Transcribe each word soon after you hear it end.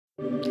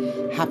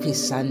Happy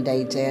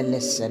Sunday, dear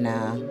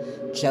listener.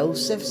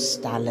 Joseph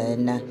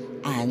Stalin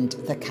and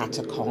the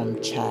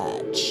Catacomb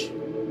Church.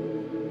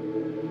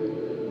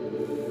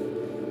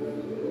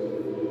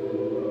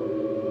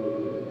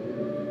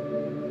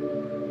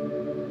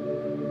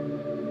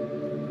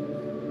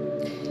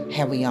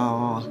 Here we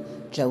are,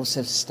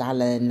 Joseph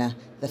Stalin,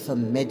 the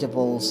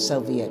formidable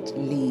Soviet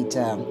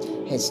leader.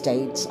 His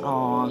dates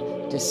are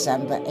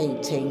December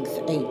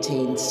 18th,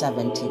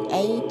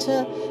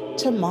 1878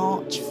 to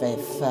March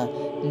 5th,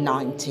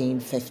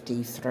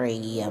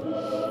 1953.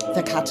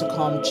 The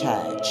Catacomb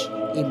Church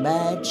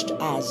emerged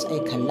as a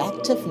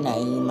collective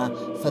name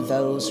for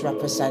those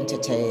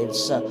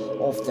representatives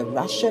of the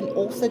Russian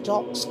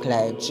Orthodox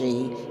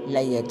clergy,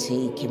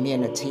 laity,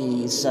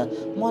 communities,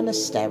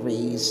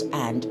 monasteries,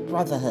 and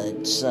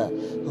brotherhoods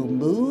who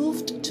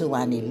moved to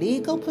an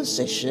illegal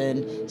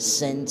position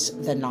since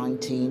the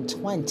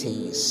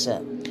 1920s.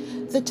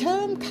 The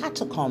term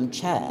Catacomb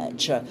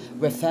Church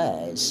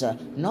refers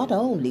not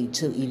only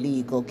to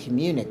illegal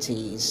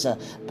communities,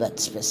 but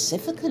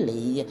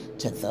specifically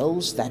to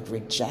those that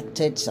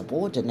rejected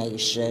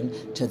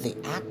subordination to the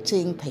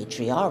acting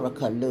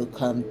patriarchal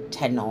Lucum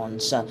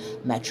Tenons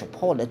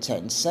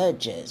metropolitan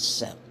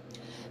surges.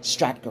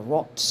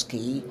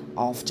 Stratgorodsky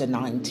after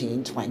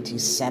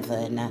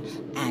 1927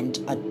 and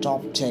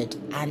adopted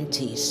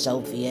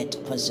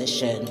anti-Soviet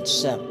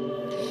positions.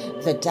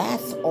 The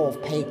death of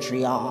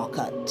Patriarch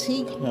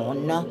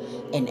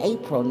Tikhon in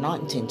April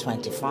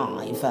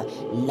 1925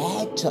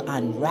 led to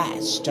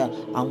unrest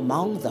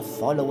among the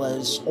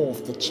followers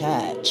of the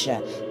church.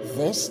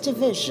 This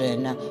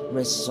division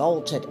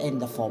resulted in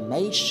the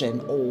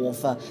formation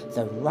of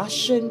the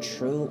Russian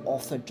True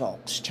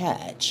Orthodox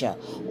Church,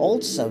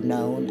 also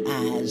known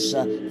as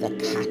the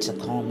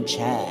Catacomb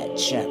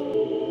Church.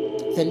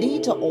 The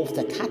leader of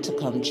the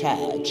Catacomb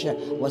Church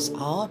was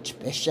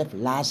Archbishop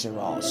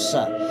Lazarus.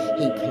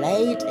 He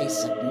played a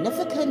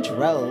significant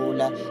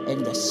role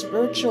in the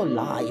spiritual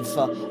life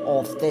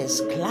of this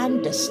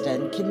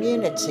clandestine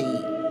community.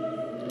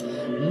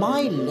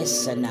 My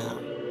listener,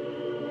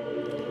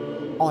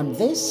 on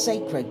this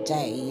sacred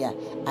day,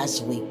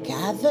 as we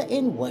gather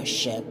in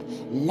worship,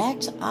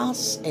 let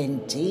us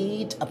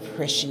indeed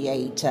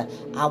appreciate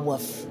our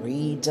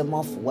freedom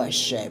of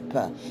worship,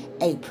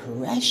 a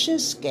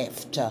precious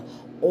gift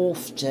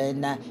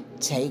often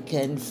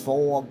taken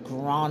for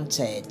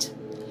granted.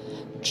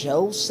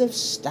 Joseph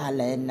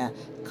Stalin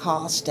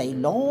cast a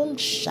long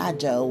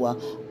shadow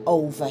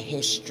over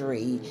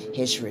history.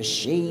 His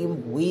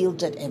regime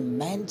wielded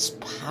immense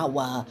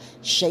power,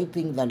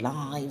 shaping the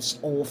lives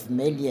of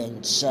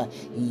millions.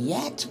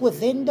 Yet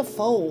within the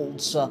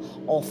folds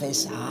of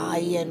his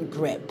iron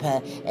grip,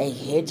 a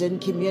hidden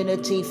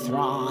community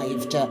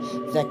thrived,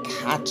 the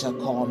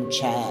Catacomb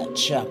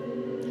Church.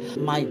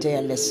 My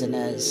dear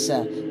listeners,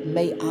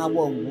 may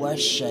our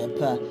worship,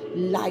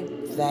 like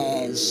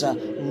theirs,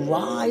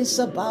 rise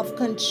above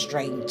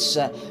constraints,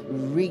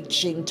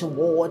 reaching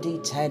toward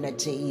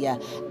eternity,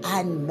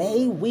 and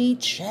may we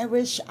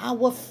cherish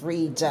our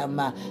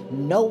freedom,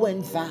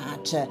 knowing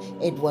that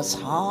it was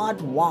hard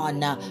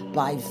won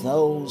by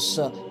those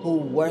who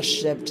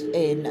worshipped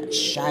in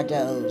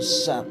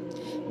shadows.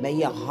 May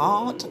your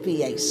heart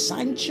be a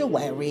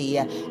sanctuary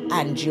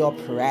and your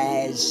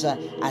prayers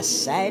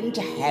ascend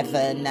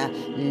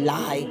heaven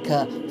like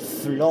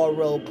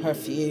floral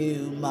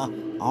perfume.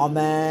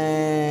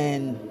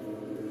 Amen.